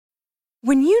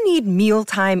When you need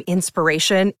mealtime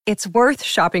inspiration, it's worth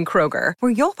shopping Kroger,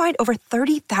 where you'll find over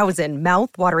 30,000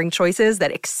 mouth-watering choices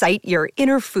that excite your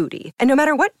inner foodie. And no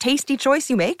matter what tasty choice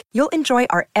you make, you'll enjoy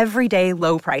our everyday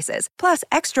low prices, plus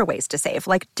extra ways to save,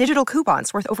 like digital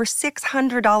coupons worth over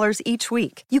 $600 each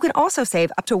week. You can also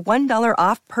save up to $1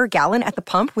 off per gallon at the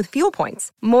pump with fuel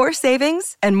points. More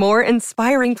savings and more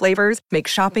inspiring flavors make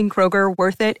shopping Kroger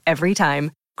worth it every time.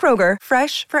 Kroger,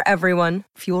 fresh for everyone.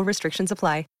 Fuel restrictions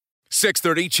apply.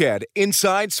 630 CHED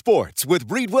Inside Sports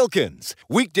with Reed Wilkins.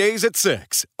 Weekdays at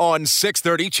 6 on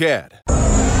 630 CHED.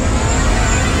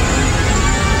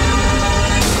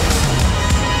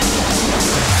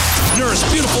 Nurse,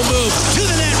 beautiful move to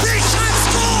the net. Big shot,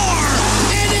 score!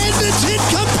 And Edmonton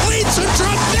completes a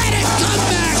dramatic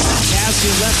comeback.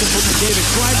 Cassian left it for McDavid.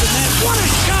 Drive the net. What a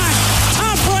shot!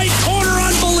 Top right corner,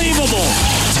 unbelievable.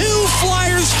 Two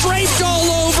Flyers draped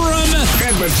all over him.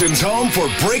 Edmonton's home for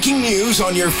breaking news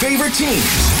on your favorite teams.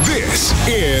 This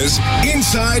is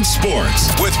Inside Sports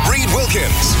with Reed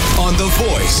Wilkins on the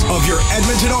voice of your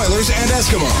Edmonton Oilers and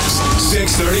Eskimos.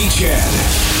 630 CHED.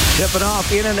 Tipping off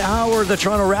in an hour, the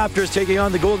Toronto Raptors taking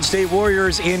on the Golden State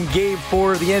Warriors in Game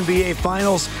 4 of the NBA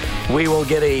Finals. We will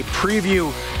get a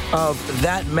preview of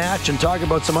that match and talk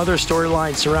about some other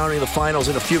storylines surrounding the finals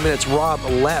in a few minutes. Rob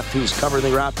Leff, who's covering the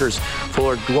Raptors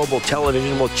for Global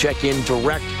Television, will check in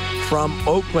direct from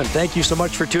Oakland. Thank you so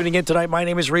much for tuning in tonight. My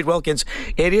name is Reed Wilkins.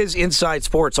 It is Inside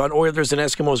Sports on Oilers and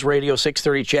Eskimos Radio,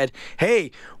 630 CHED.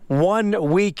 Hey, 1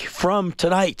 week from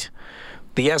tonight,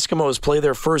 the Eskimos play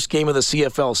their first game of the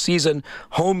CFL season,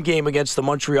 home game against the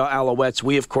Montreal Alouettes.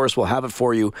 We, of course, will have it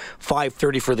for you,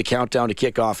 5:30 for the countdown to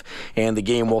kickoff, and the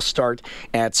game will start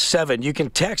at 7. You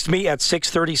can text me at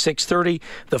 630.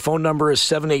 The phone number is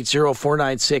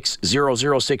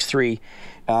 780-496-0063.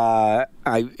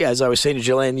 As I was saying to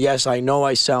Jillian, yes, I know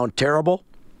I sound terrible.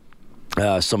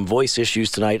 Some voice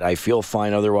issues tonight. I feel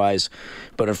fine otherwise.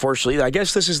 But unfortunately, I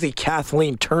guess this is the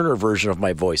Kathleen Turner version of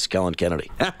my voice, Kellen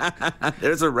Kennedy.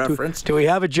 There's a reference. Do we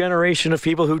have a generation of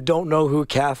people who don't know who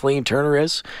Kathleen Turner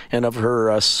is and of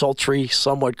her sultry,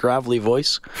 somewhat gravelly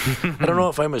voice? I don't know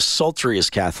if I'm as sultry as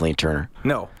Kathleen Turner.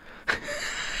 No.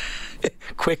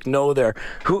 Quick no there.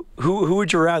 Who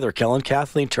would you rather, Kellen?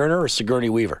 Kathleen Turner or Sigourney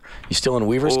Weaver? You still in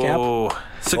Weaver's camp?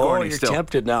 Sigourney. You're still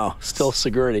tempted now. Still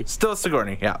Sigourney. Still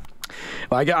Sigourney. Yeah.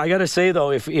 Well, I got to say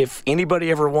though, if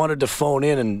anybody ever wanted to phone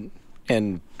in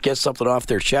and get something off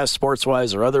their chest,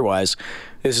 sports-wise or otherwise,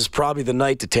 this is probably the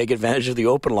night to take advantage of the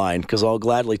open line, because I'll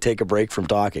gladly take a break from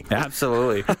talking.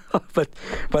 Absolutely.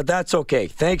 But that's okay.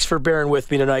 Thanks for bearing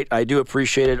with me tonight. I do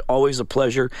appreciate it. Always a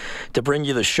pleasure to bring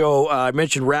you the show. I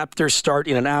mentioned Raptors start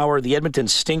in an hour. The Edmonton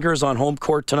Stingers on home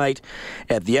court tonight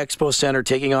at the Expo Center,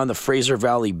 taking on the Fraser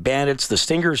Valley Bandits. The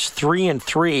Stingers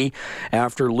 3-3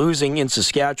 after losing in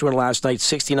Saskatchewan last night,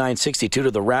 69-62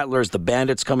 to the Rattlers. The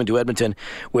Bandits coming to Edmonton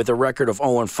with a record of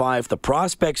 0-5. The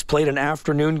Prospects played an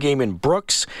afternoon game in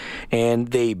Brooks, and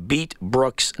they beat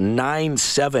Brooks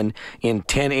 9-7 in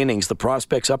 10 innings. The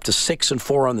Prospects up to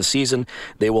 6-4 on the season.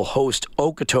 They will host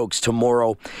Okotoks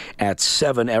tomorrow at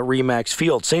 7 at Remax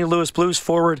Field. St. Louis Blues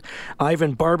forward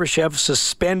Ivan Barbashev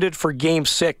suspended for Game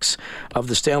 6 of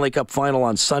the Stanley Cup Final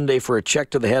on Sunday for a check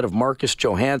to the head of Marcus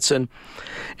Johansson,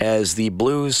 as the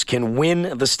Blues can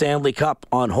win the Stanley Cup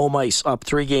on home ice, up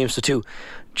 3-2.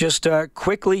 Just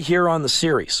quickly here on the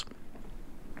series.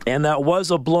 And that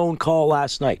was a blown call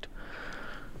last night.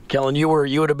 Kellen, you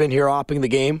would have been here opping the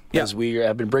game, as we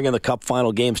have been bringing the Cup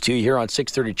Final games to you here on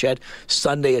 630 CHED.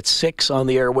 Sunday at 6 on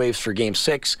the airwaves for Game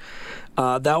 6.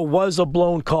 That was a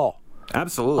blown call.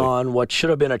 Absolutely. On what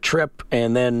should have been a trip,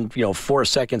 and then 4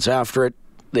 seconds after it,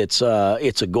 it's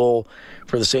a goal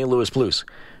for the St. Louis Blues.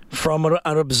 From an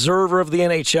observer of the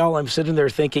NHL, I'm sitting there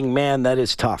thinking, man, that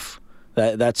is tough.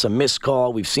 That's a missed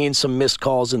call. We've seen some missed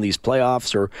calls in these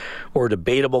playoffs or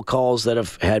debatable calls that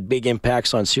have had big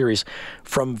impacts on series.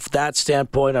 From that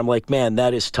standpoint, I'm like, man,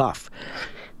 that is tough.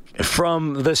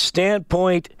 From the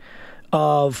standpoint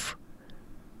of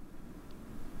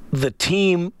the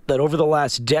team that over the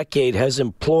last decade has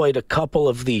employed a couple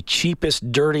of the cheapest,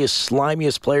 dirtiest,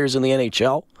 slimiest players in the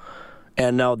NHL,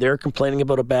 and now they're complaining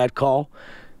about a bad call,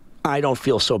 I don't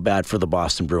feel so bad for the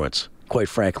Boston Bruins, quite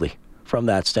frankly, from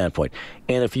that standpoint.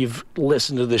 And if you've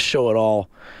listened to this show at all,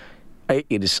 I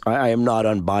am not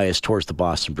unbiased towards the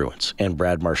Boston Bruins and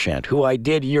Brad Marchand, who I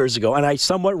did years ago, and I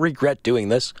somewhat regret doing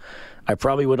this. I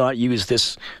probably would not use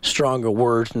this stronger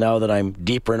word now that I'm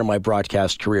deeper into my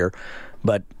broadcast career,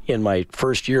 but in my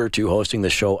first year or two hosting the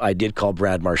show, I did call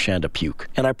Brad Marchand a puke,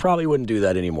 and I probably wouldn't do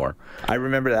that anymore. I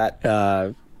remember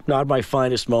that. Not my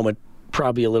finest moment,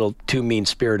 probably a little too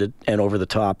mean-spirited and over the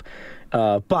top.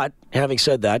 But having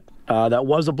said that, That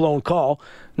was a blown call.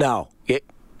 Now, it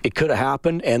could have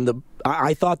happened, and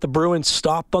I thought the Bruins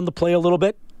stopped on the play a little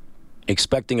bit,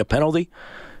 expecting a penalty.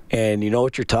 And you know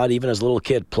what you're taught, even as a little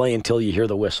kid, play until you hear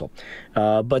the whistle.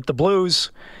 But the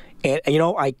Blues, and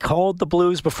I called the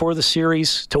Blues before the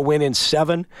series to win in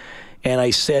 7, and I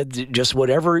said just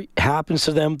whatever happens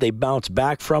to them, they bounce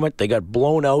back from it. They got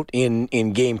blown out in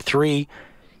Game 3.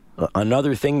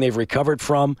 Another thing they've recovered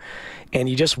from, and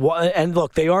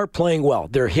look, they are playing well.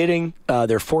 They're hitting,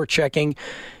 they're forechecking,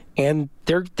 and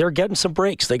they're getting some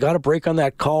breaks. They got a break on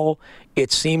that call.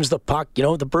 It seems the puck,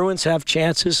 the Bruins have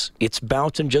chances. It's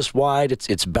bouncing just wide.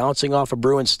 It's bouncing off a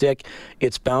Bruin stick.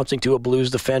 It's bouncing to a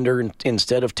Blues defender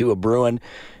instead of to a Bruin.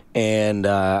 And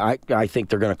I think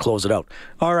they're going to close it out.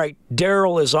 All right,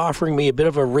 Daryl is offering me a bit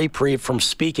of a reprieve from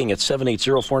speaking at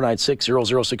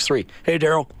 780-496-0063. Hey,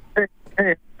 Daryl. Hey, how's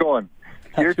it going?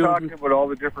 You're talking about all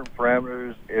the different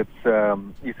parameters. It's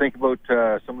you think about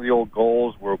some of the old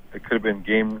goals where it could have been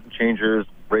game changers,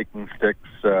 breaking sticks.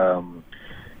 The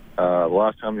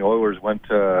last time the Oilers went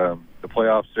to the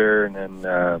playoffs there, and then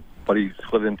Buddy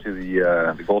slid into the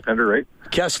goaltender, right?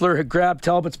 Kessler had grabbed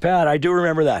Talbot's pad. I do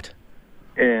remember that.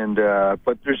 And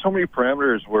but there's so many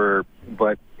parameters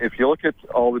but if you look at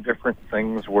all the different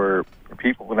things where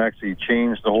people can actually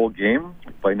change the whole game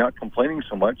by not complaining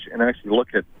so much and actually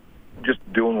look at just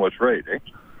doing what's right, eh?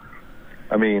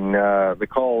 I mean, the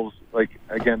calls, like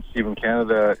against even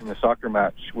Canada in the soccer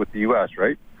match with the U.S.,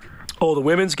 right? Oh, the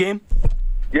women's game?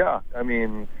 Yeah. I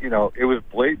mean, it was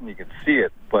blatant. You could see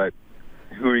it, but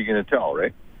who are you going to tell,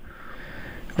 right?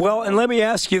 Well, and let me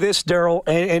ask you this, Daryl,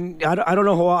 and I don't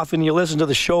know how often you listen to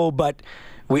the show, but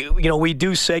we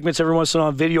do segments every once in a while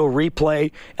on video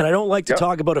replay, and I don't like to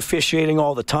talk about officiating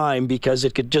all the time because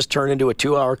it could just turn into a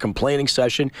 2-hour complaining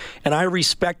session, and I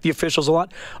respect the officials a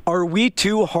lot. Are we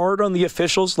too hard on the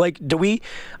officials? Like,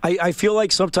 I feel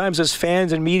like sometimes as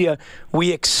fans and media,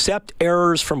 we accept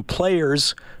errors from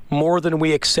players more than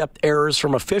we accept errors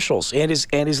from officials, and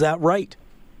is that right?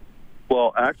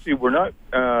 Well, actually, we're not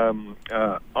on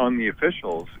the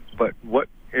officials, but what's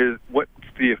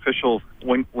the officials,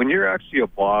 when you're actually a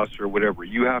boss or whatever,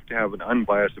 you have to have an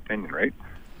unbiased opinion, right?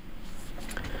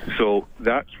 So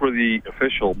that's where the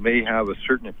official may have a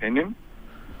certain opinion,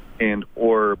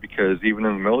 or because even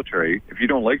in the military, if you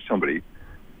don't like somebody,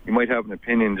 you might have an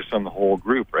opinion just on the whole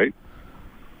group, right?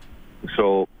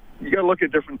 So you got to look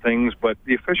at different things, but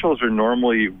the officials are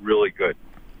normally really good.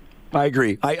 I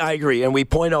agree. I agree. And we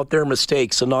point out their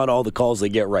mistakes and not all the calls they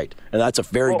get right. And that's a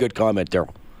very good comment,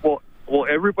 Daryl. Well,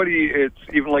 everybody, it's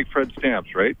even like Fred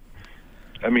Stamps, right?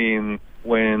 I mean,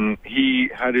 when he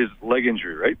had his leg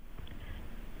injury, right?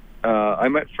 I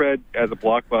met Fred at the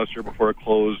Blockbuster before it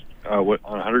closed, on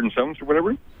 107th or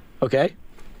whatever. Okay.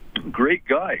 Great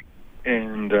guy.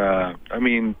 And, I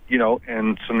mean,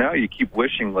 and so now you keep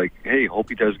wishing, like, hey, hope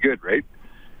he does good, right?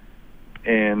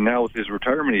 And now with his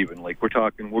retirement even, like we're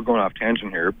going off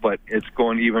tangent here, but it's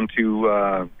going even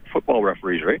to football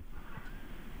referees, right?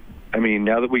 I mean,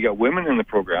 now that we got women in the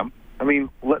program, I mean,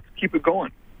 let's keep it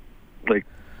going. Like,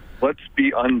 let's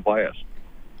be unbiased.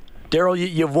 Daryl,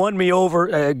 you've won me over.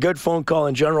 A good phone call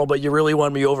in general, but you really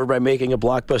won me over by making a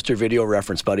Blockbuster video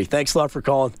reference, buddy. Thanks a lot for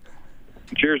calling.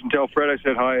 Cheers, and tell Fred I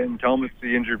said hi, and tell him it's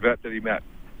the injured vet that he met.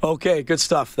 Okay, good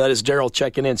stuff. That is Daryl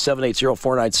checking in,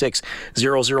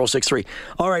 780-496-0063.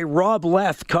 All right, Rob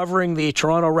Leth covering the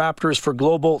Toronto Raptors for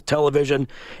Global Television,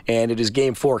 and it is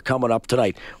Game 4 coming up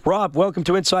tonight. Rob, welcome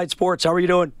to Inside Sports. How are you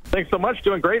doing? Thanks so much.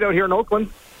 Doing great out here in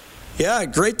Oakland. Yeah,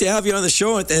 great to have you on the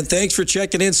show, and thanks for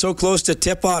checking in so close to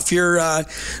tip-off. You're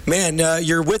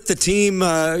with the team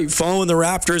following the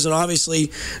Raptors, and obviously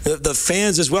the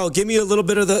fans as well. Give me a little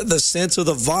bit of the sense of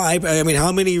the vibe. I mean,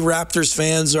 how many Raptors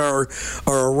fans are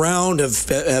around,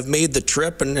 have made the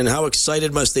trip, and how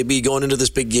excited must they be going into this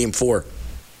big Game 4?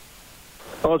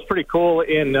 Well, it's pretty cool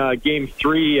in Game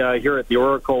 3 here at the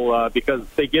Oracle because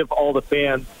they give all the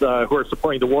fans who are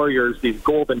supporting the Warriors these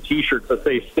golden T-shirts that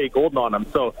say "Stay Golden" on them.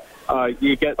 So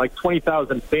you get like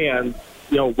 20,000 fans,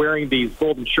 wearing these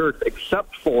golden shirts,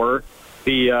 except for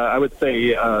the I would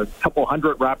say a couple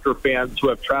hundred Raptor fans who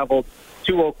have traveled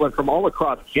to Oakland from all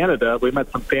across Canada. We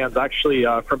met some fans actually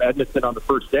from Edmonton on the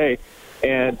first day.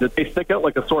 And they stick out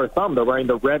like a sore thumb. They're wearing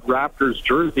the red Raptors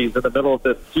jerseys in the middle of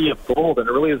this sea of gold, and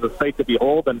it really is a sight to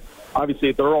behold. And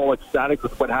obviously, they're all ecstatic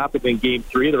with what happened in Game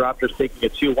 3. The Raptors taking a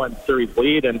 2-1 series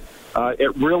lead, and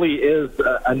it really is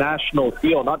a national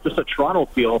feel, not just a Toronto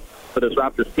feel for this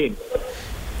Raptors team.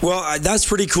 Well, that's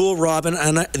pretty cool, Robin.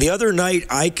 And the other night,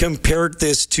 I compared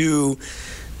this to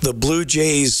the Blue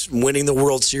Jays winning the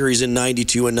World Series in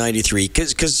 92 and 93.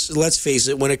 Because let's face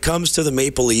it, when it comes to the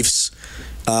Maple Leafs,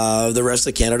 the rest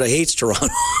of Canada hates Toronto.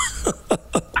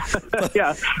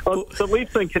 Yeah, well, the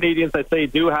Leafs and Canadians, I say,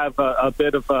 do have a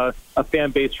bit of a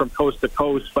fan base from coast to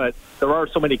coast, but there are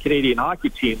so many Canadian hockey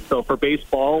teams. So for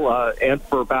baseball and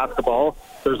for basketball,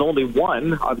 there's only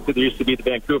one. Obviously, there used to be the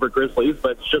Vancouver Grizzlies,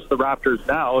 but it's just the Raptors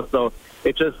now. So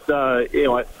it just, I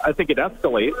think it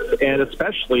escalates, and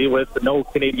especially with no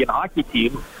Canadian hockey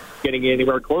team getting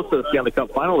anywhere close to the Stanley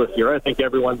Cup final this year, I think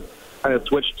everyone's kind of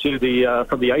switched to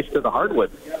from the ice to the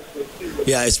hardwood.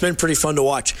 Yeah, it's been pretty fun to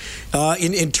watch.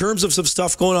 In terms of some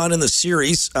stuff going on in the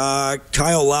series,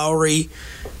 Kyle Lowry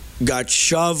got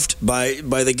shoved by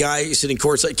the guy sitting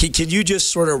courtside. Can you just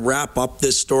sort of wrap up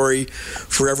this story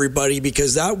for everybody?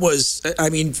 Because that was,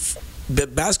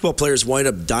 basketball players wind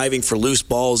up diving for loose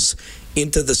balls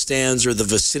into the stands or the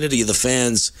vicinity of the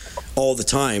fans all the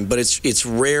time, but it's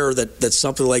rare that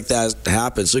something like that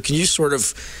happens. So can you sort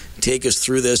of take us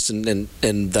through this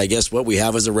and I guess what we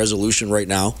have as a resolution right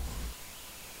now?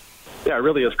 Yeah, it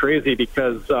really is crazy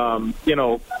because,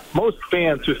 most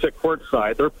fans who sit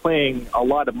courtside, they're paying a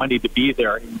lot of money to be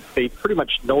there. And they pretty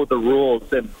much know the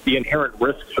rules and the inherent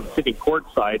risks of sitting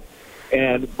courtside.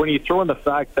 And when you throw in the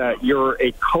fact that you're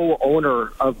a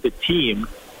co-owner of the team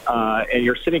and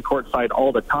you're sitting courtside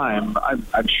all the time,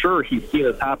 I'm sure he's seen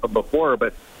this happen before,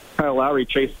 but Kyle Lowry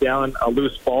chased down a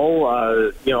loose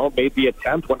ball, made the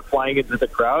attempt, went flying into the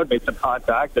crowd, made some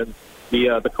contact, and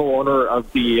the co-owner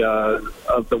of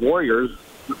the Warriors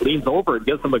leans over and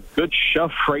gives him a good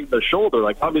shove right in the shoulder.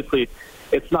 Like, obviously,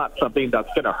 it's not something that's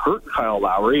going to hurt Kyle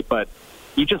Lowry, but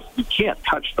you can't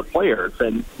touch the players.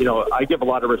 And I give a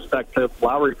lot of respect to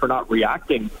Lowry for not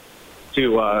reacting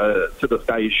to this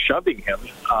guy who's shoving him.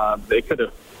 It could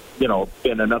have,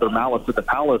 been another Malice at the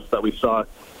Palace that we saw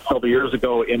several years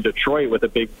ago in Detroit with a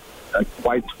big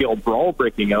wide-scale brawl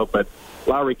breaking out, but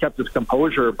Lowry kept his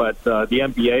composure. But the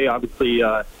NBA obviously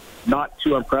not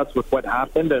too impressed with what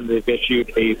happened, and they've issued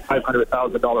a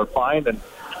 $500,000 fine and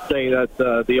saying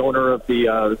that the owner of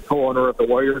the co-owner of the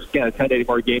Warriors can't attend any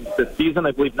more games this season.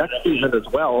 I believe next season as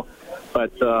well.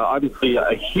 But obviously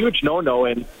a huge no-no,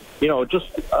 and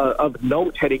just of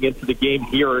note heading into the game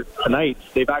here tonight,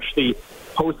 they've actually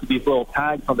posted these little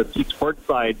tags on the seats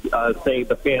courtside saying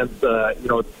the fans,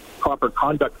 proper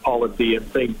conduct policy, and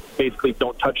saying basically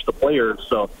don't touch the players.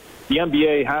 So the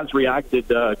NBA has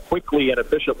reacted quickly and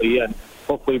efficiently, and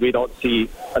hopefully we don't see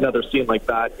another scene like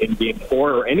that in Game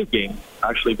 4 or any game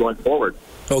actually going forward.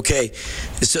 Okay,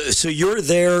 so you're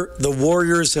there. The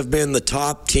Warriors have been the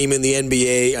top team in the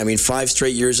NBA. 5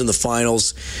 straight years in the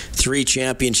finals, 3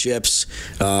 championships.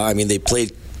 They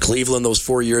played Cleveland those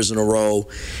 4 years in a row,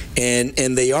 and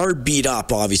they are beat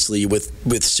up, obviously,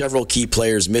 with several key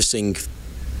players missing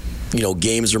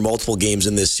games or multiple games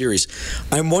in this series.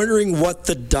 I'm wondering what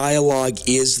the dialogue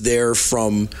is there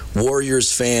from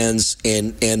Warriors fans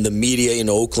and the media in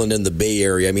Oakland and the Bay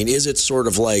Area. Is it sort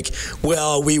of like,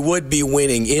 well, we would be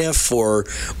winning if, or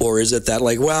is it that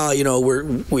like, well,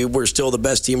 we're still the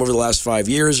best team over the last 5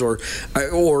 years, or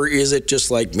is it just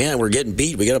like, man, we're getting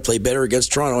beat, we got to play better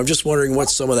against Toronto? I'm just wondering what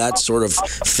some of that sort of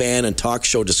fan and talk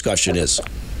show discussion is.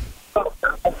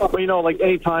 Well, like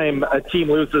anytime a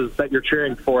team loses that you're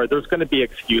cheering for, there's going to be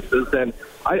excuses. And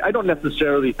I don't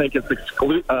necessarily think it's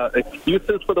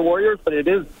excuses for the Warriors, but it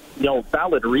is,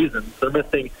 valid reasons. They're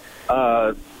missing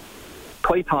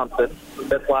Klay Thompson,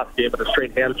 missed last game with a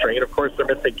strained hamstring. And, of course, they're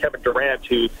missing Kevin Durant,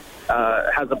 who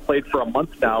hasn't played for a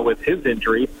month now with his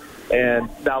injury. And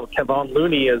now Kevon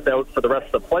Looney is out for the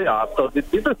rest of the playoffs. So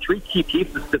these are 3 key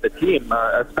pieces to the team,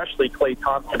 especially Klay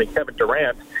Thompson and Kevin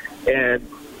Durant. And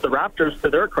the Raptors, to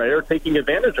their credit, are taking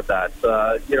advantage of that.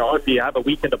 If you have a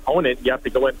weakened opponent, you have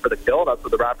to go in for the kill. That's what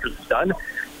the Raptors have done.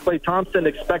 Klay Thompson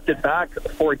expected back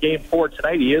for Game 4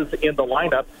 tonight. He is in the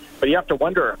lineup, but you have to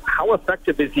wonder, how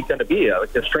effective is he going to be?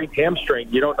 Like a strained hamstring,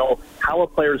 you don't know how a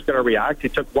player is going to react. He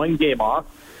took 1 game off,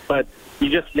 but you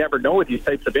just never know with these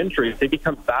types of injuries. If he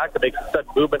comes back and makes a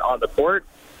sudden movement on the court,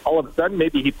 all of a sudden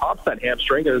maybe he pops that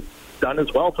hamstring and is done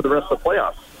as well for the rest of the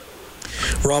playoffs.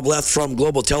 Rob Leth from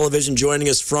Global Television joining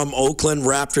us from Oakland.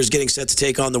 Raptors getting set to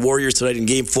take on the Warriors tonight in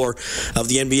Game 4 of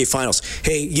the NBA Finals.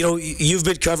 Hey, you've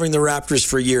been covering the Raptors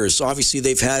for years. Obviously,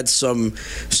 they've had some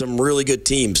really good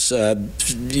teams, some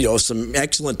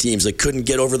excellent teams that couldn't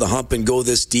get over the hump and go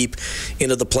this deep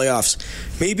into the playoffs.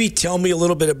 Maybe tell me a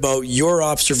little bit about your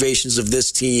observations of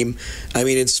this team.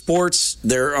 In sports,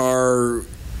 there are,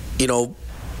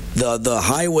 The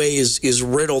highway is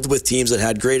riddled with teams that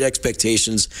had great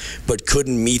expectations but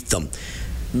couldn't meet them.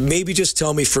 Maybe just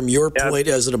tell me from your point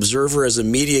as an observer, as a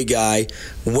media guy,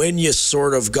 when you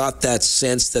sort of got that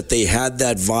sense that they had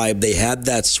that vibe, they had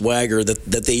that swagger,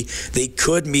 that they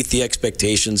could meet the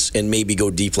expectations and maybe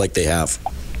go deep like they have.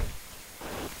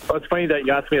 Well, it's funny that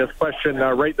you asked me this question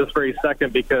right this very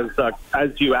second, because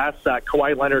as you asked that,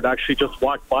 Kawhi Leonard actually just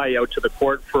walked by out to the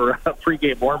court for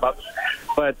pregame warm-ups.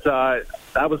 But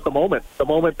that was the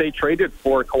moment they traded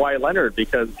for Kawhi Leonard,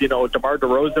 because, DeMar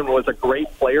DeRozan was a great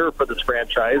player for this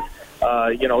franchise,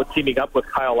 teaming up with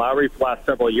Kyle Lowry for the last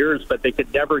several years, but they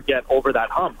could never get over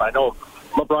that hump. I know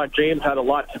LeBron James had a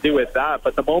lot to do with that,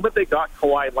 but the moment they got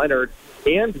Kawhi Leonard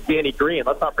and Danny Green,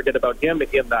 let's not forget about him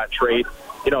in that trade,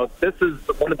 this is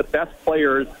one of the best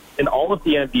players in all of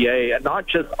the NBA, and not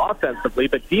just offensively,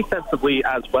 but defensively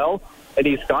as well. And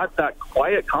he's got that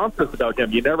quiet confidence about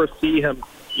him. You never see him,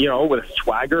 with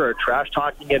swagger or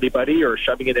trash-talking anybody or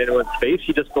shoving it into his face.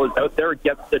 He just goes out there,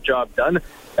 gets the job done,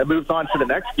 and moves on to the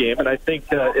next game. And I think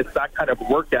it's that kind of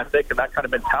work ethic and that kind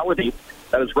of mentality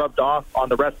that has rubbed off on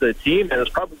the rest of the team, and has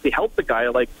probably helped a guy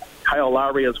like Kyle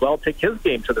Lowry as well take his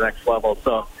game to the next level.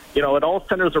 So, it all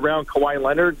centers around Kawhi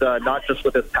Leonard, not just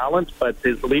with his talent, but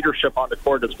his leadership on the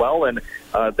court as well. And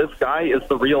this guy is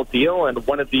the real deal and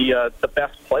one of the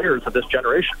best players of this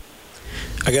generation.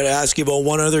 I got to ask you about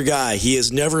one other guy. He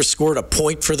has never scored a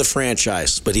point for the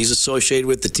franchise, but he's associated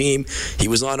with the team. He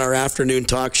was on our afternoon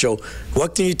talk show.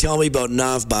 What can you tell me about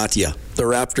Nav Bhatia, the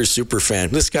Raptors superfan?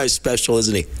 This guy's special,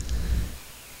 isn't he?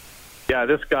 Yeah,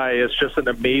 this guy is just an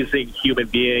amazing human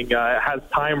being, has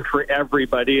time for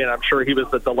everybody, and I'm sure he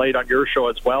was a delight on your show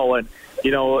as well. And,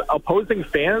 opposing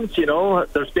fans,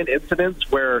 there's been incidents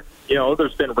where,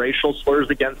 there's been racial slurs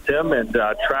against him and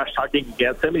trash talking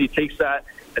against him, and he takes that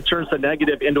and turns the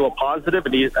negative into a positive,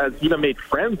 and he has even made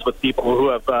friends with people who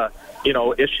have,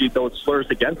 issued those slurs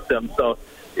against him. So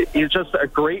he's just a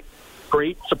great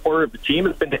supporter of the team,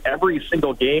 has been to every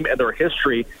single game in their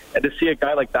history, and to see a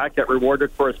guy like that get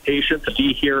rewarded for his patience, to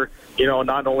be here,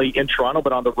 not only in Toronto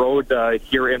but on the road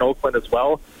here in Oakland as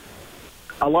well.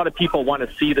 A lot of people want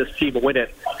to see this team win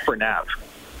it for Nav.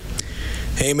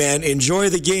 Hey, man, enjoy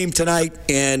the game tonight,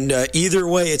 and either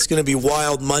way, it's going to be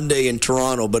wild Monday in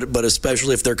Toronto, but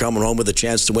especially if they're coming home with a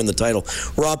chance to win the title.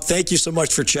 Rob, thank you so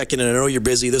much for checking in. I know you're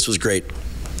busy. This was great.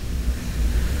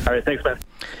 All right, thanks, man.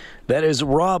 That is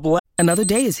Rob. Another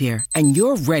day is here, and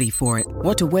you're ready for it.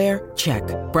 What to wear? Check.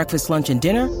 Breakfast, lunch, and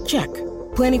dinner? Check.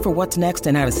 Planning for what's next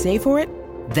and how to save for it?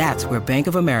 That's where Bank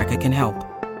of America can help.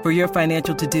 For your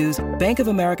financial to-dos, Bank of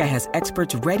America has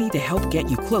experts ready to help get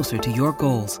you closer to your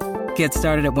goals. Get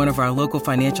started at one of our local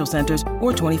financial centers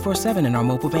or 24/7 in our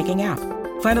mobile banking app.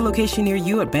 Find a location near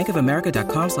you at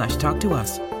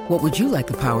bankofamerica.com/talktous. What would you like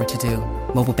the power to do?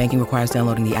 Mobile banking requires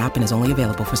downloading the app and is only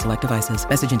available for select devices.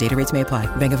 Message and data rates may apply.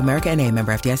 Bank of America NA,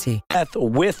 member FDIC.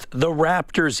 With the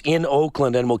Raptors in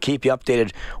Oakland, and we'll keep you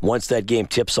updated once that game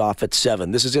tips off at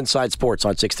 7. This is Inside Sports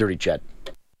on 630 CHED.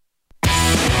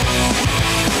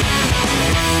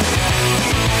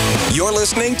 You're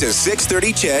listening to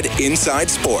 630 CHED Inside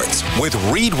Sports with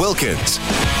Reed Wilkins.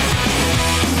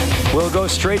 We'll go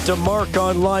straight to Mark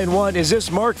on line 1. Is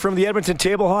this Mark from the Edmonton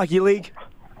Table Hockey League?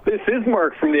 This is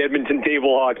Mark from the Edmonton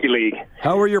Table Hockey League.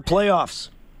 How were your playoffs?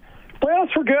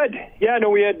 Playoffs were good. Yeah, no,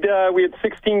 we had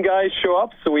 16 guys show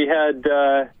up, so we had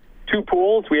 2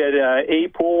 pools. We had A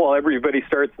pool while everybody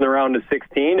starts in the round of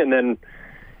 16, and then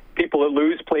people that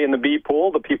lose play in the B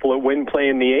pool. The people that win play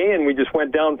in the A, and we just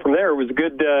went down from there. It was a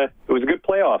good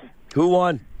playoff. Who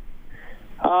won?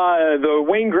 The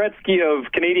Wayne Gretzky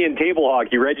of Canadian table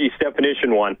hockey, Reggie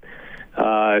Stefanishin, won.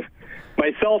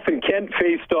 Myself and Kent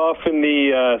faced off in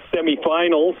the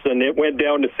semifinals, and it went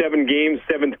down to 7 games.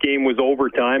 7th game was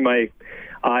overtime.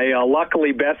 I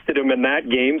luckily bested him in that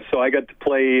game, so I got to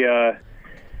play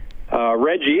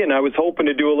Reggie, and I was hoping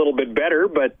to do a little bit better,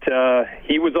 but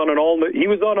he was on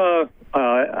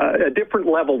a different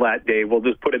level that day. We'll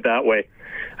just put it that way.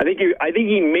 I think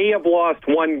he may have lost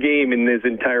 1 game in his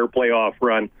entire playoff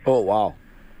run. Oh wow!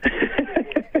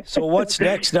 So what's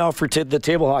next now for the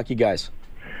table hockey guys?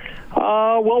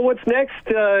 Well, what's next?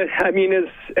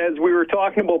 As we were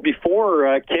talking about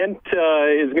before, Kent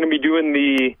is going to be doing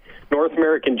the North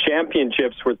American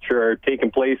Championships, which are taking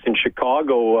place in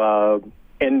Chicago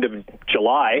end of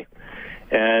July.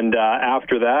 And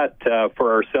after that,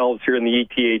 for ourselves here in the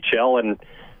ETHL and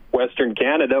Western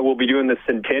Canada, we'll be doing the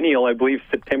Centennial, I believe,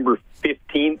 September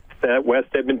 15th at West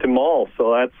Edmonton Mall.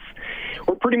 So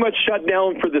we're pretty much shut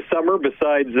down for the summer,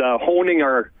 besides honing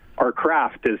our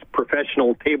craft as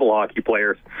professional table hockey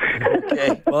players.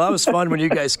 Okay. Well, that was fun when you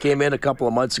guys came in a couple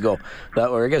of months ago,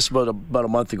 or I guess about a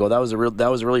month ago. That was a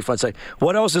really fun sight.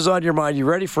 What else is on your mind? You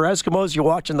ready for Eskimos? You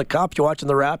watching the Cup? You watching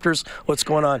the Raptors? What's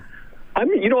going on?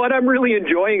 You know what? I'm really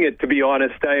enjoying it, to be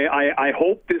honest. I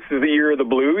hope this is the year of the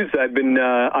Blues. I've been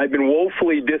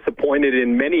woefully disappointed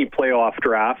in many playoff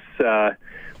drafts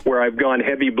where I've gone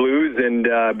heavy Blues and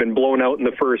been blown out in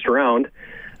the first round.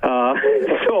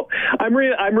 So I'm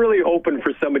really hoping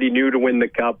for somebody new to win the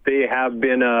Cup. They have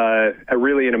been a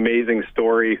really an amazing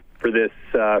story for this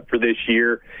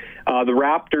year. The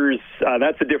Raptors,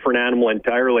 that's a different animal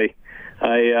entirely.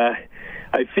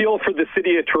 I feel for the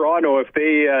city of Toronto if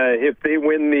they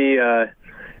win the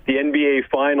NBA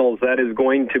Finals. That is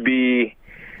going to be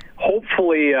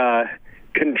hopefully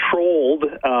controlled,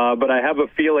 but I have a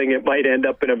feeling it might end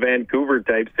up in a Vancouver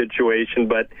type situation.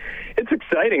 But it's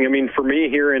exciting. I mean, for me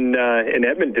here in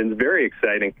Edmonton, it's very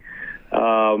exciting.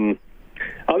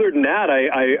 Other than that,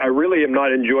 I really am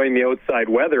not enjoying the outside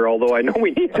weather, although I know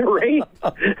we need the rain.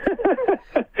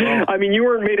 I mean, you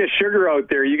weren't made of sugar out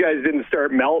there. You guys didn't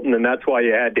start melting, and that's why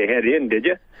you had to head in, did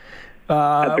you?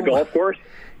 At the golf course?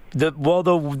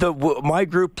 My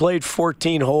group played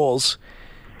 14 holes,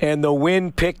 and the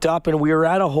wind picked up, and we were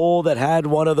at a hole that had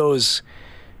one of those,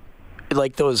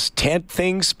 like those tent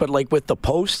things, but like with the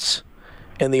posts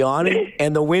and the awning,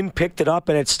 and the wind picked it up,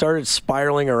 and it started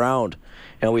spiraling around.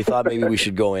 And we thought maybe we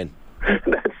should go in.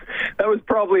 That was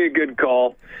probably a good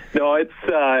call. No, it's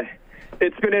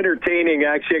been entertaining.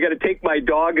 Actually, I got to take my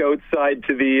dog outside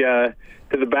to the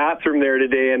bathroom there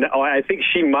today, and I think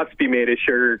she must be made of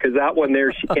sugar because that one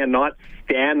there, she cannot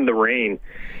stand the rain.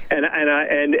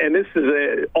 And this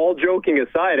is all joking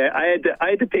aside. I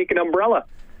had to take an umbrella.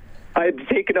 I had to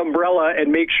take an umbrella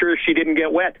and make sure she didn't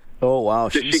get wet. Oh wow!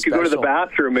 So she could go to the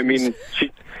bathroom. I mean,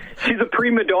 she's a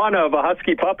prima donna of a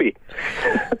husky puppy.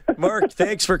 Mark,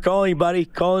 thanks for calling, buddy.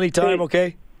 Call anytime,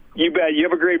 okay? You bet. You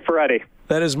have a great Friday.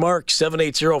 That is Mark,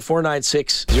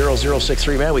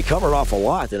 780-496-0063. Man, we covered off a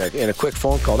lot in a quick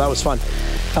phone call. That was fun.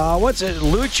 What's it?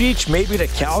 Lucic maybe to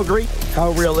Calgary?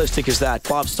 How realistic is that?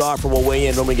 Bob Stauffer will weigh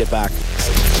in when we get back.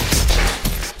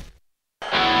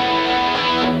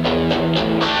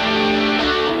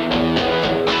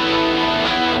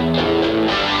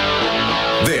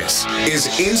 This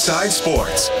is Inside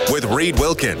Sports with Reed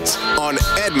Wilkins on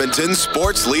Edmonton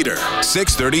Sports Leader,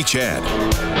 630 CHED.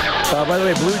 By the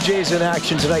way, Blue Jays in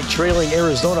action tonight, trailing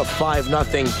Arizona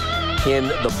 5-0 in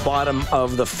the bottom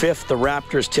of the fifth. The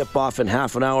Raptors tip off in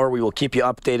half an hour. We will keep you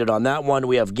updated on that one.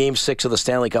 We have Game 6 of the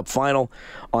Stanley Cup Final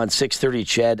on 630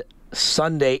 CHED.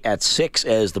 Sunday at 6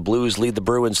 as the Blues lead the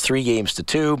Bruins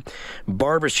 3-2.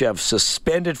 Barbashev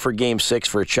suspended for Game 6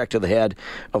 for a check to the head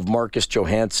of Marcus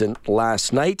Johansson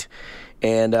last night.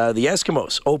 And the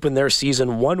Eskimos open their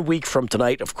season 1 week from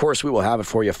tonight. Of course, we will have it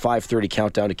for you, 5:30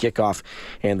 countdown to kickoff,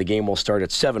 and the game will start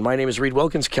at 7. My name is Reed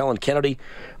Wilkins. Kellen Kennedy,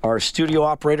 our studio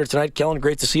operator tonight. Kellen,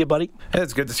 great to see you, buddy. Hey,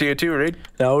 it's good to see you too, Reed.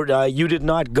 Now, you did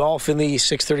not golf in the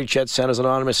 630 CHED Santa's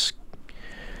Anonymous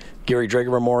Gary Drager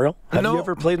Memorial. Have you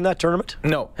ever played in that tournament?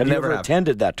 No, have you ever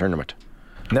attended that tournament?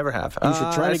 Never have. You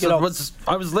should try to get out.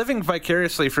 I was living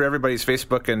vicariously for everybody's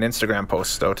Facebook and Instagram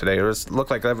posts though today. It looked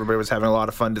like everybody was having a lot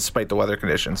of fun despite the weather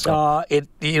conditions. So.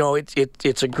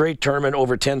 It's a great tournament.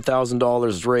 Over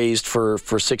 $10,000 raised for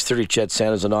 630 CHED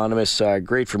Santa's Anonymous.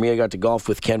 Great for me. I got to golf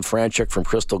with Ken Franchuk from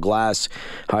Crystal Glass,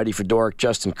 Heidi Fedoruk,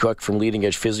 Justin Cook from Leading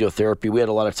Edge Physiotherapy. We had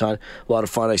a lot of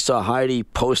fun. I saw Heidi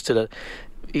posted it.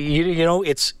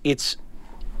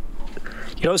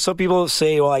 Some people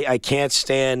say, well, I can't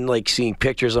stand like seeing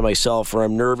pictures of myself, or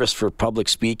I'm nervous for public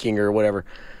speaking or whatever.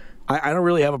 I don't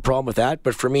really have a problem with that,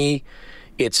 but for me,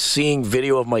 it's seeing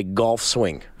video of my golf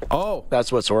swing. Oh.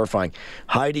 That's what's horrifying.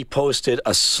 Heidi posted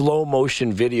a slow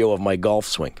motion video of my golf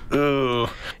swing. Ugh.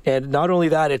 And not only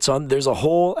that, there's a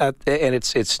hole and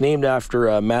it's named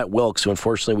after Matt Wilkes, who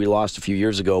unfortunately we lost a few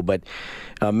years ago, but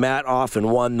Matt often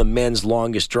won the men's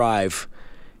longest drive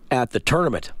at the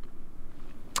tournament.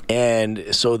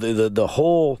 And so the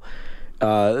hole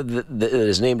that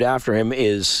is named after him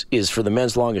is for the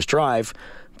men's longest drive,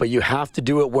 but you have to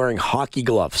do it wearing hockey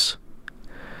gloves.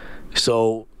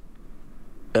 So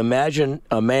imagine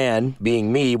a man,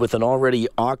 being me, with an already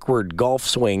awkward golf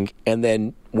swing and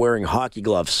then wearing hockey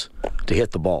gloves to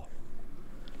hit the ball.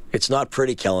 It's not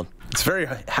pretty, Kellen. It's very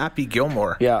Happy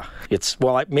Gilmore. Yeah,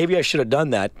 maybe I should have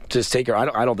done that to take her.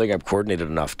 I don't think I'm coordinated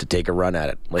enough to take a run at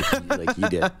it like he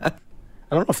did. I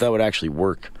don't know if that would actually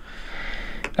work.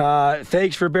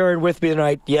 Thanks for bearing with me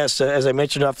tonight. Yes, as I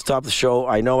mentioned off the top of the show,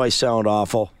 I know I sound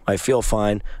awful. I feel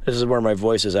fine. This is where my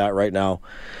voice is at right now.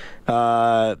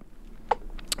 Matt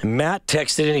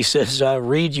texted and he says,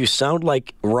 Reed, you sound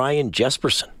like Ryan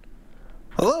Jesperson.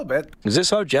 A little bit. Is this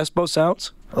how Jespo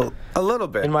sounds? A little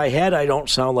bit. In my head, I don't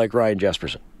sound like Ryan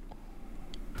Jesperson.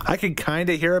 I can kind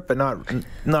of hear it, but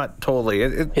not totally.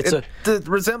 The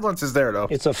resemblance is there, though.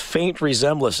 It's a faint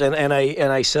resemblance, and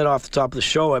I said off the top of the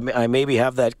show, I maybe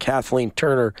have that Kathleen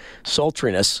Turner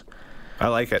sultriness. I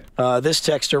like it. This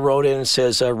texter wrote in and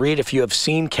says, Reed, if you have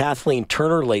seen Kathleen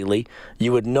Turner lately,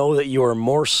 you would know that you are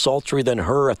more sultry than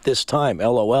her at this time.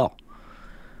 LOL.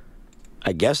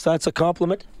 I guess that's a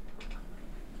compliment.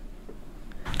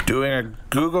 Doing a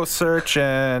Google search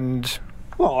and...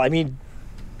 Well, I mean...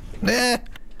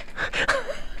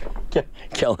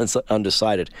 Kellen's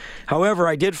undecided. However,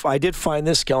 I did find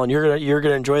this, Kellen. You're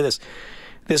gonna enjoy this.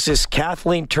 This is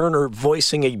Kathleen Turner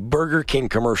voicing a Burger King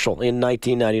commercial in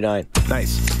 1999.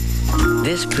 Nice.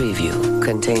 This preview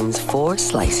contains 4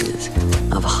 slices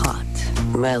of hot,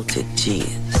 melted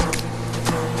cheese.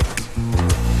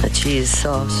 A cheese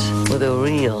sauce with a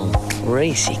real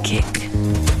racy kick.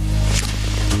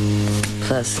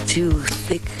 Plus 2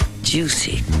 thick,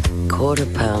 juicy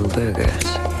quarter-pound burgers.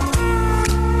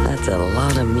 That's a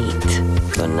lot of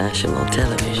meat for national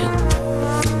television.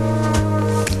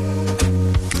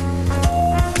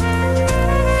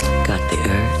 Got the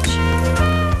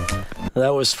urge?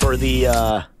 That was for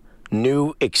the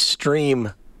new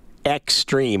Extreme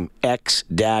X-Treme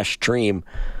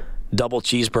double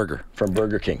cheeseburger from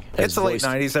Burger King. It's the late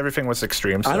 90s. Everything was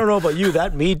extreme. So. I don't know about you.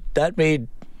 That made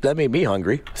me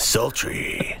hungry.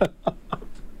 Sultry.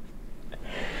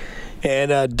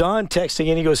 And Don texting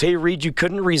in, he goes, "Hey, Reed, you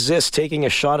couldn't resist taking a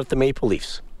shot at the Maple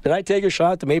Leafs." Did I take a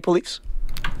shot at the Maple Leafs?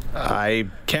 I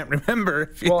can't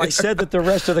remember. Well, I said that the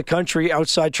rest of the country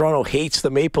outside Toronto hates the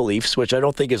Maple Leafs, which I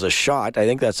don't think is a shot. I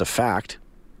think that's a fact.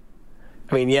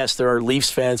 I mean, yes, there are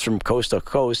Leafs fans from coast to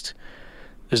coast.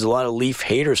 There's a lot of Leaf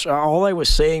haters. All I was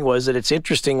saying was that it's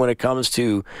interesting when it comes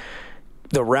to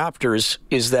the Raptors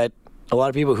is that a lot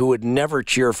of people who would never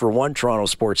cheer for one Toronto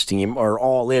sports team are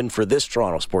all in for this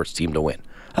Toronto sports team to win.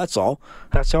 That's all.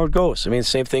 That's how it goes. I mean,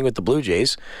 same thing with the Blue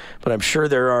Jays. But I'm sure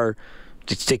there are,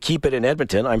 to keep it in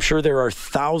Edmonton, I'm sure there are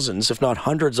thousands, if not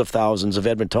hundreds of thousands of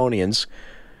Edmontonians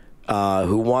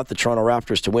who want the Toronto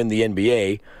Raptors to win the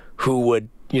NBA who would,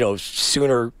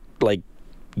 sooner,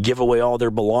 give away all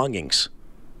their belongings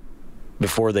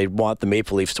before they want the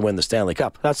Maple Leafs to win the Stanley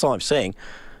Cup. That's all I'm saying.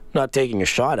 I'm not taking a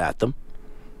shot at them.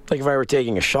 Like if I were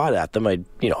taking a shot at them, I'd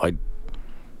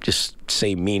just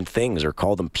say mean things or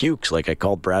call them pukes like I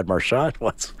called Brad Marchand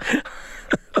once.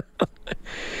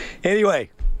 Anyway,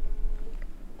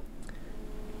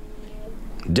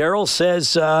 Daryl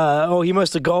says, he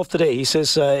must have golfed today. He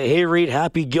says, "Hey, Reed,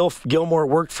 Happy Gilmore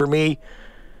worked for me."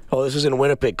 Oh, this is in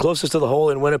Winnipeg. Closest to the hole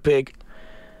in Winnipeg.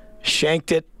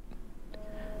 Shanked it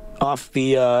off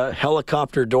the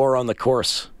helicopter door on the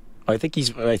course. I think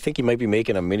he might be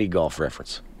making a mini golf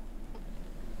reference.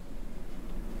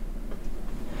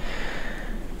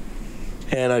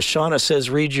 And Shauna says,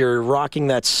 "Reed, you're rocking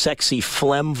that sexy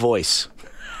phlegm voice."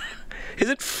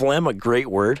 Isn't phlegm a great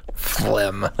word?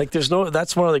 Phlegm. That's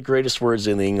one of the greatest words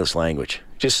in the English language.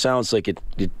 Just sounds like it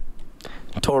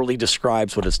totally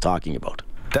describes what it's talking about.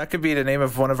 That could be the name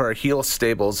of one of our heel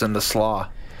stables in the Slaw.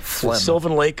 Phlegm. The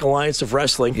Sylvan Lake Alliance of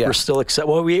Wrestling. Yeah. We're still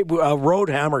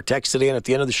Roadhammer texted in at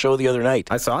the end of the show the other night.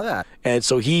 I saw that. And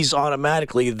so he's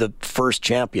automatically the first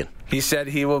champion. He said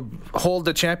he will hold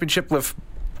the championship with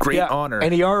great honor.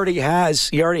 And he already has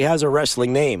a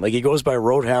wrestling name. Like he goes by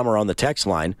Roadhammer on the text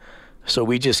line. So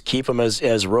we just keep him as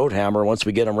Roadhammer once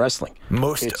we get him wrestling.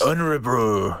 Most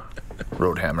honorable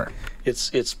Roadhammer.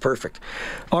 It's perfect.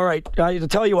 All right, to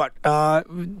tell you what,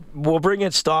 we'll bring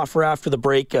in Stauffer after the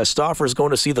break. Stauffer is going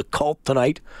to see The Cult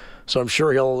tonight, so I'm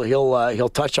sure he'll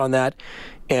touch on that.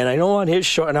 And I know on his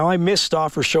show, now I missed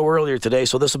Stauffer's show earlier today,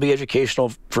 so this will be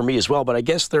educational for me as well. But I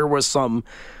guess there was some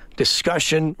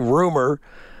discussion, rumor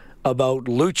about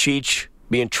Lucic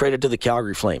being traded to the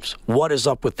Calgary Flames. What is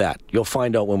up with that? You'll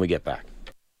find out when we get back.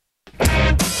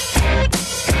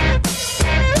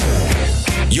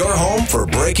 Your home for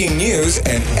breaking news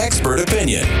and expert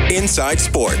opinion. Inside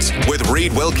Sports with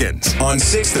Reed Wilkins on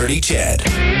 630 CHED.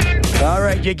 All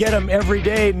right, you get him every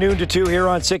day, noon to 2 here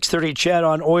on 630 CHED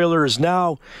on Oilers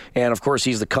Now. And, of course,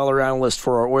 he's the color analyst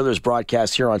for our Oilers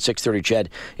broadcast here on 630 CHED.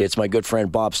 It's my good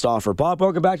friend Bob Stauffer. Bob,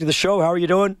 welcome back to the show. How are you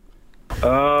doing?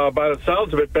 But it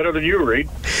sounds a bit better than you, Reed.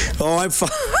 Oh, I'm fine.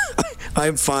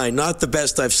 I'm fine. Not the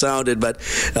best I've sounded, but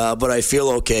I feel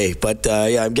okay. But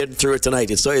I'm getting through it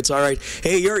tonight. It's all right.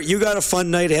 Hey, you got a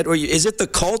fun night ahead. Is it The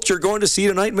Cult you're going to see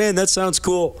tonight, man? That sounds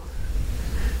cool.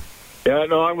 Yeah,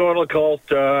 no, I'm going to The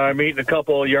Cult. I'm eating a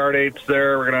couple of Yard Apes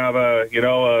there. We're gonna have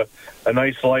a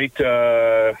nice light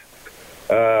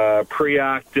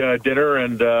pre-act dinner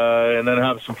and then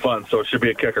have some fun. So it should be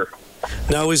a kicker.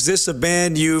 Now, is this a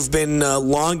band you've been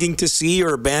longing to see,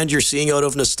 or a band you're seeing out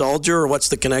of nostalgia, or what's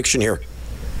the connection here?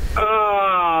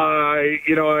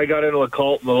 I got into The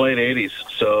Cult in the late 80s,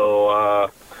 so,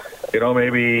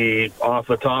 maybe off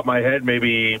the top of my head,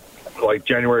 maybe like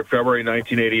January, February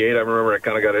 1988. I remember I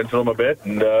kind of got into them a bit,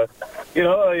 and I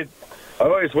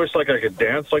always wish like I could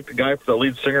dance like the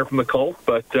lead singer from the Cult,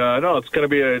 but no, it's gonna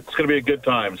be a good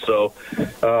time. So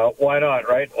why not,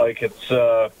 right? Like it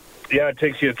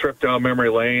takes you a trip down memory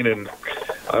lane, and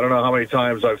I don't know how many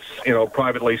times I've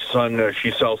privately sung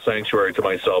 "She Sells Sanctuary" to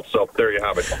myself. So there you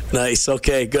have it. Nice.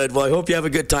 Okay, good. Well, I hope you have a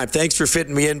good time. Thanks for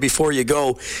fitting me in before you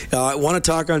go. I want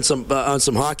to talk on some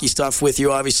hockey stuff with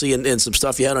you, obviously, and some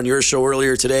stuff you had on your show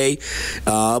earlier today.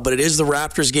 But it is the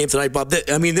Raptors game tonight, Bob.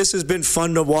 I mean, this has been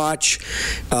fun to watch.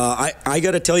 I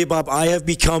got to tell you, Bob, I have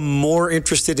become more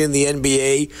interested in the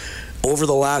NBA over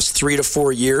the last 3 to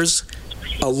 4 years.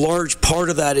 A large part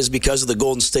of that is because of the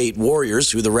Golden State Warriors,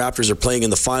 who the Raptors are playing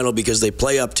in the final because they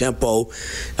play up-tempo.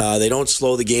 They don't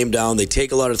slow the game down. They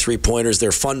take a lot of three-pointers.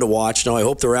 They're fun to watch. Now, I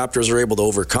hope the Raptors are able to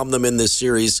overcome them in this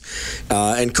series.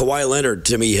 And Kawhi Leonard,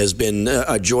 to me, has been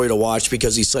a joy to watch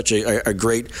because he's such a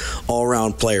great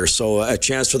all-around player. So a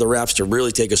chance for the Raps to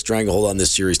really take a stranglehold on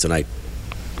this series tonight.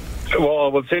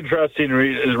 Well, what's interesting,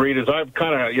 Reed, is I've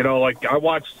kind of, I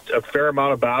watched a fair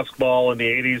amount of basketball in the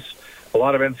 80s. A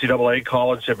lot of NCAA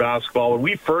college basketball. When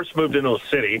we first moved into the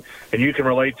city, and you can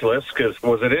relate to this, because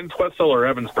was it in Twistle or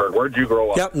Evansburg? Where'd you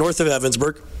grow up? Yep, north of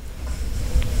Evansburg.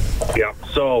 Yeah.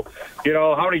 So,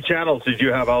 how many channels did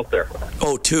you have out there?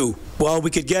 Oh, 2. Well,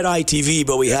 we could get ITV,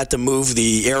 but we had to move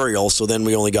the aerial, so then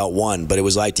we only got 1. But it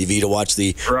was ITV to watch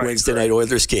the Wednesday night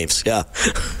Oilers games. Yeah.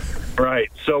 Right.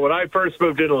 So when I first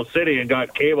moved into the city and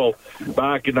got cable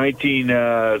back in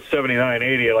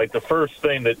 1979-80, like the first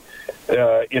thing that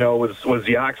was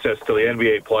the access to the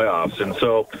NBA playoffs. And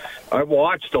so I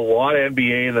watched a lot of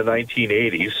NBA in the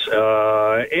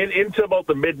 1980s into about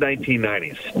the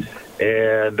mid-1990s.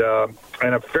 And a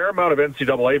fair amount of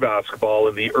NCAA basketball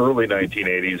in the early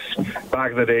 1980s,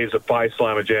 back in the days of Phi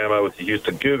Slamma Jamma with the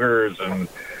Houston Cougars and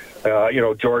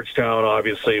Georgetown,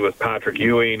 obviously, with Patrick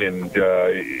Ewing.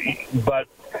 But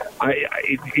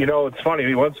it's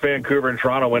funny. Once Vancouver and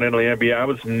Toronto went into the NBA, I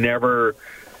was never,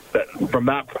 from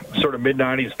that sort of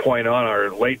mid-'90s point on, or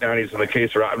late 90s in the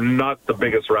case, I'm not the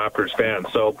biggest Raptors fan.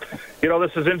 So,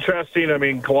 this is interesting. I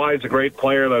mean, Kawhi's a great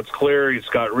player. That's clear. He's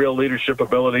got real leadership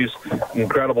abilities,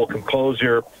 incredible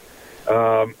composure.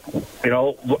 I'm kind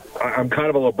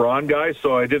of a LeBron guy,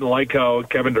 so I didn't like how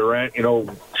Kevin Durant,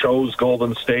 chose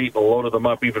Golden State and loaded them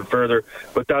up even further.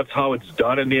 But that's how it's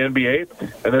done in the NBA,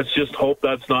 and let's just hope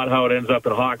that's not how it ends up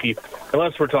in hockey.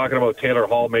 Unless we're talking about Taylor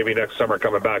Hall maybe next summer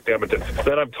coming back to Edmonton,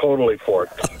 then I'm totally for it.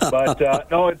 But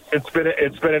no, it's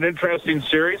been an interesting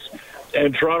series,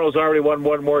 and Toronto's already won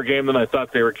one more game than I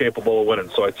thought they were capable of winning.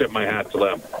 So I tip my hat to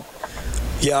them.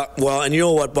 Yeah, well, and you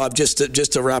know what, Bob? Just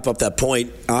to wrap up that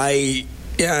point, look,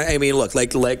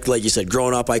 like you said,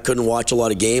 growing up, I couldn't watch a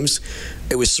lot of games.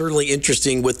 It was certainly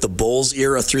interesting with the Bulls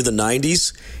era through the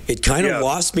 90s. It kind of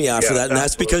lost me after that, and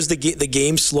that's because the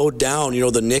game slowed down.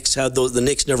 The Knicks had those. The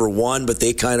Knicks never won, but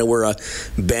they kind of were a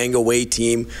bang-away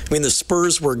team. I mean, the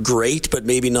Spurs were great, but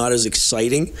maybe not as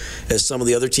exciting as some of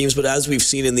the other teams. But as we've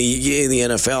seen in the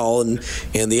NFL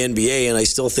and the NBA, and I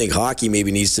still think hockey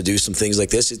maybe needs to do some things like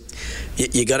this.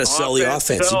 You got to sell the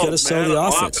offense. You got to sell the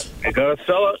offense. You got to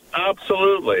sell it.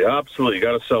 Absolutely. You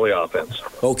got to sell the offense.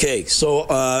 Okay,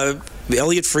 so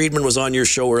Elliot Friedman was on your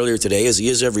show earlier today, as he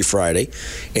is every Friday,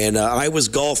 and I was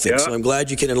golfing, so I'm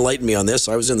glad you can enlighten me on this.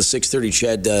 I was in the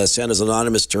 630 Ched Santa's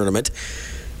Anonymous tournament,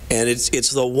 and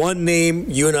it's the one name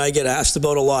you and I get asked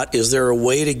about a lot. Is there a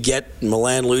way to get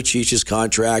Milan Lucic's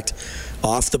contract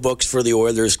off the books for the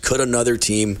Oilers? Could another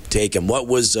team take him? What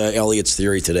was Elliot's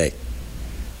theory today?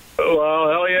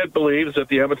 Well, Elliot believes that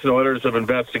the Edmonton Oilers have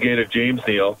investigated James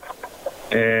Neal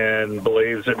and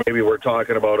believes that maybe we're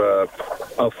talking about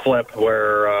a flip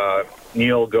where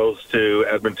Neal goes to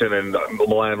Edmonton and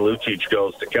Milan Lucic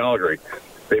goes to Calgary.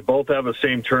 They both have the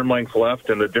same term length left,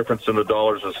 and the difference in the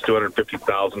dollars is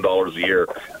 $250,000 a year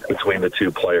between the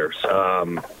two players.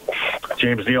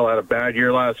 James Neal had a bad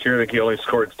year last year. I think he only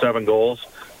scored 7 goals.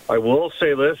 I will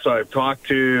say this. I've talked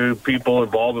to people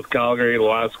involved with Calgary the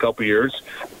last couple of years,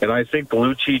 and I think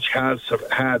Lucic has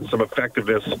had some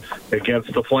effectiveness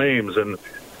against the Flames. And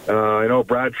I know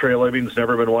Brad Treliving's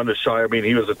never been one to shy. I mean,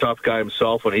 he was a tough guy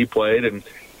himself when he played, and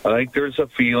I think there's a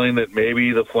feeling that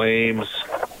maybe the Flames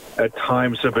at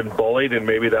times have been bullied, and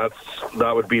maybe that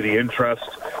would be the interest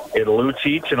in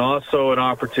Lucic, and also an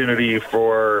opportunity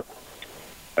for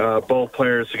both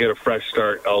players to get a fresh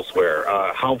start elsewhere.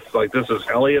 This is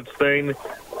Elliot's thing.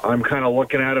 I'm kind of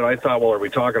looking at it. I thought, well, are we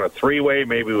talking a 3-way,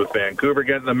 maybe with Vancouver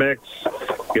getting the mix?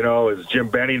 Has Jim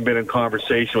Benning been in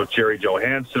conversation with Jerry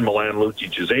Johansson, Milan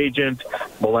Lucic's agent?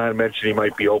 Milan mentioned he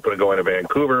might be open to going to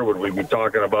Vancouver. Would we be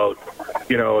talking about,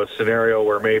 a scenario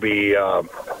where maybe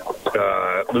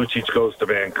Lucic goes to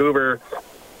Vancouver.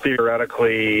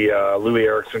 Theoretically, Louis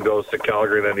Eriksson goes to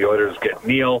Calgary, and then the Oilers get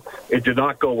Neil. It did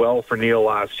not go well for Neil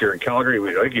last year in Calgary.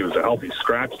 I think he was a healthy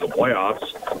scratch in the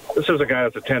playoffs. This is a guy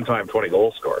that's a 10-time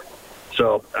 20-goal scorer.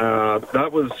 So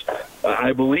that was,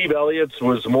 I believe Elliott's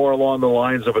was more along the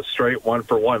lines of a straight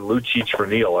 1-for-1, Lucic for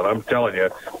Neil. And I'm telling you,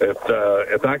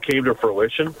 if that came to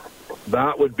fruition,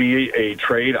 that would be a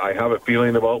trade I have a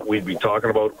feeling about we'd be talking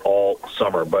about all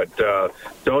summer. But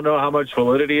don't know how much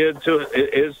validity is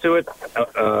to it.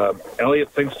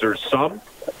 Elliott thinks there's some.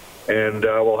 And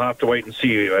we'll have to wait and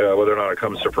see whether or not it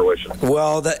comes to fruition.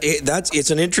 Well, it's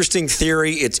an interesting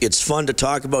theory. It's fun to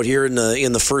talk about here in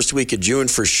the first week of June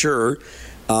for sure.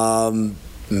 Edmonton,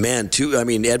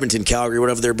 Calgary,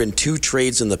 whatever. There have been 2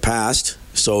 trades in the past,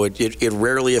 so it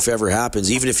rarely, if ever,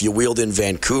 happens. Even if you wheeled in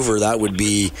Vancouver, that would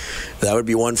be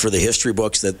one for the history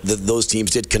books that those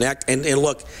teams did connect. And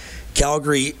look,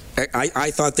 Calgary,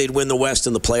 I thought they'd win the West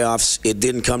in the playoffs. It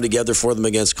didn't come together for them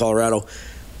against Colorado.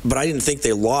 But I didn't think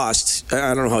they lost.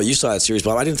 I don't know how you saw that series,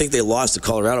 Bob. I didn't think they lost to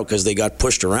Colorado because they got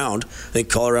pushed around. I think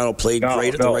Colorado played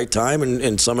great at the right time,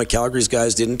 and some of Calgary's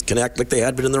guys didn't connect like they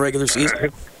had been in the regular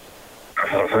season.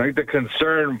 I think the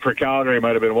concern for Calgary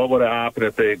might have been what would have happened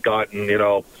if they had gotten,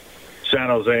 San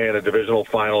Jose in a divisional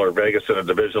final or Vegas in a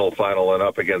divisional final and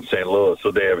up against St. Louis.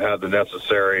 So they have had the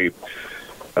necessary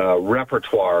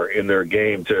repertoire in their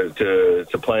game to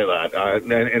play that.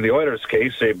 And in the Oilers'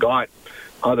 case, they've got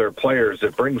other players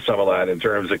that bring some of that in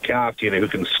terms of Kaftin, who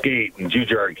can skate, and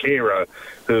Jujhar Khaira,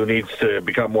 who needs to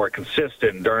become more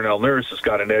consistent. Darnell Nurse has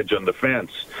got an edge on defense.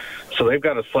 So they've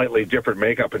got a slightly different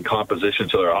makeup and composition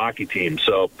to their hockey team.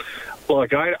 So,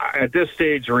 look, at this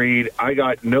stage, Reed, I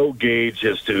got no gauge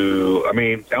as to,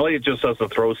 Elliott just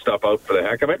doesn't throw stuff out for the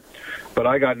heck of it, but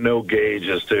I got no gauge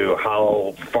as to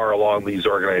how far along these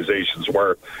organizations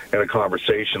were in a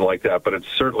conversation like that, but it's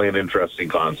certainly an interesting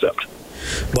concept.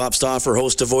 Bob Stauffer,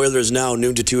 host of Oilers Now,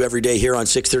 noon to 2 every day here on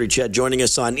 630 CHED, joining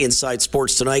us on Inside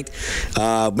Sports tonight.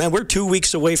 We're 2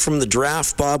 weeks away from the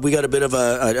draft, Bob. We got a bit of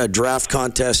a draft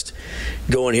contest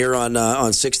going here on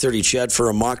 630 CHED for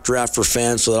a mock draft for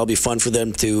fans, so that'll be fun for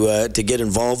them to get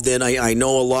involved in. I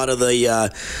know a lot of the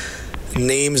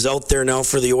names out there now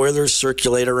for the Oilers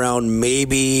circulate around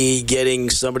maybe getting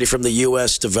somebody from the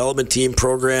U.S. development team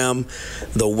program,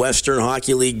 the Western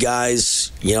Hockey League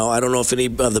guys. I don't know if any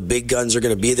of the big guns are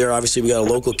going to be there. Obviously, we got a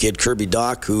local kid, Kirby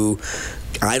Dach, who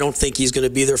I don't think he's going to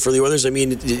be there for the Oilers.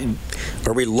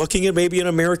 Are we looking at maybe an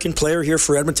American player here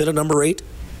for Edmonton at number 8?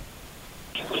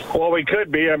 Well, we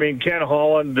could be. Ken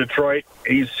Holland, Detroit,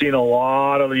 he's seen a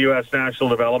lot of the U.S. national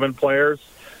development players.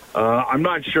 I'm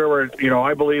not sure where,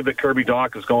 I believe that Kirby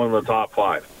Dach is going in the top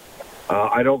 5.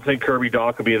 I don't think Kirby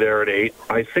Dach will be there at 8.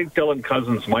 I think Dylan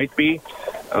Cousins might be.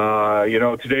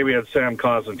 Today we had Sam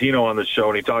Cosentino on the show,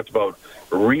 and he talked about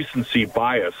recency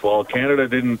bias. Well, Canada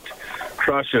didn't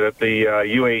crush it at the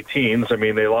U18s.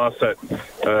 They lost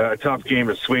a tough game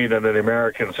to Sweden, and the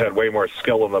Americans had way more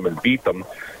skill in them and beat them.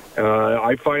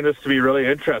 I find this to be really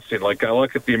interesting. Like, I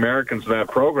look at the Americans in that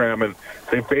program, and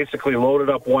they've basically loaded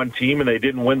up one team, and they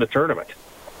didn't win the tournament.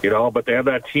 But they have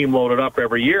that team loaded up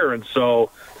every year, and so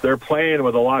they're playing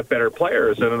with a lot better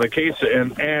players. And in the case,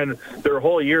 and their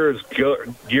whole year is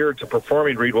geared to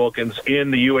performing, Reed Wilkins,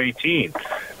 in the U18.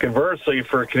 Conversely,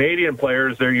 for Canadian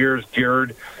players, their year is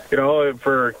geared,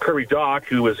 for Kirby Dach,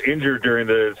 who was injured during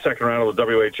the second round of the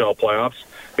WHL playoffs.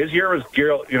 His year was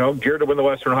geared to win the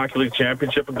Western Hockey League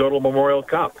Championship and go to the Memorial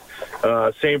Cup.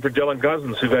 Same for Dylan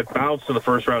Cousins, who got bounced in the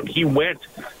first round. He went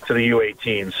to the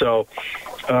U18. So,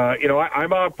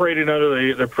 I'm operating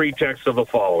under the pretext of the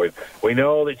following. We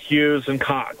know that Hughes and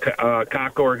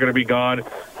Kakko are going to be gone.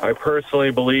 I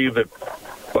personally believe that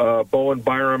Bowen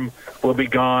Byram will be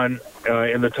gone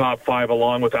in the top 5,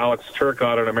 along with Alex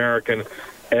Turcotte, an American,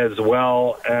 as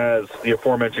well as the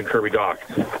aforementioned Kirby Dach.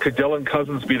 Could Dylan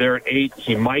Cousins be there at 8?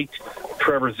 He might.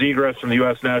 Trevor Zegras from the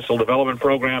U.S. National Development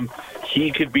Program,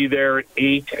 he could be there at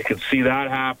 8. I could see that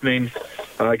happening.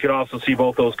 I could also see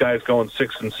both those guys going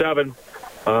 6 and 7.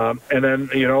 And then,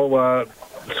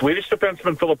 Swedish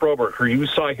defenseman Philip Broberg, who you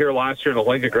saw here last year in the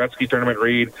Linka Gretzky tournament,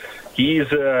 Reed,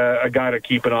 he's a guy to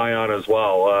keep an eye on as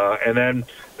well. And then,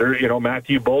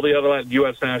 Matthew Boldy out of that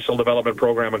U.S. National Development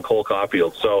Program, and Cole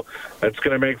Caulfield. So that's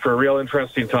going to make for a real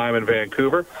interesting time in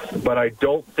Vancouver. But I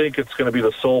don't think it's going to be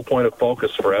the sole point of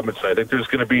focus for Edmonton. I think there's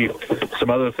going to be some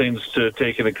other things to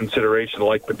take into consideration,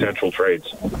 like potential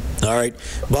trades. All right.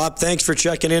 Bob, thanks for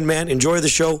checking in, man. Enjoy the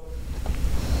show.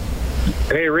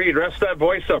 Hey, Reed, rest that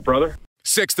voice up, brother.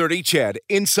 630 CHED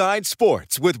Inside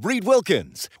Sports with Reed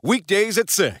Wilkins. Weekdays at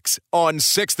 6 on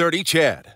 630 CHED.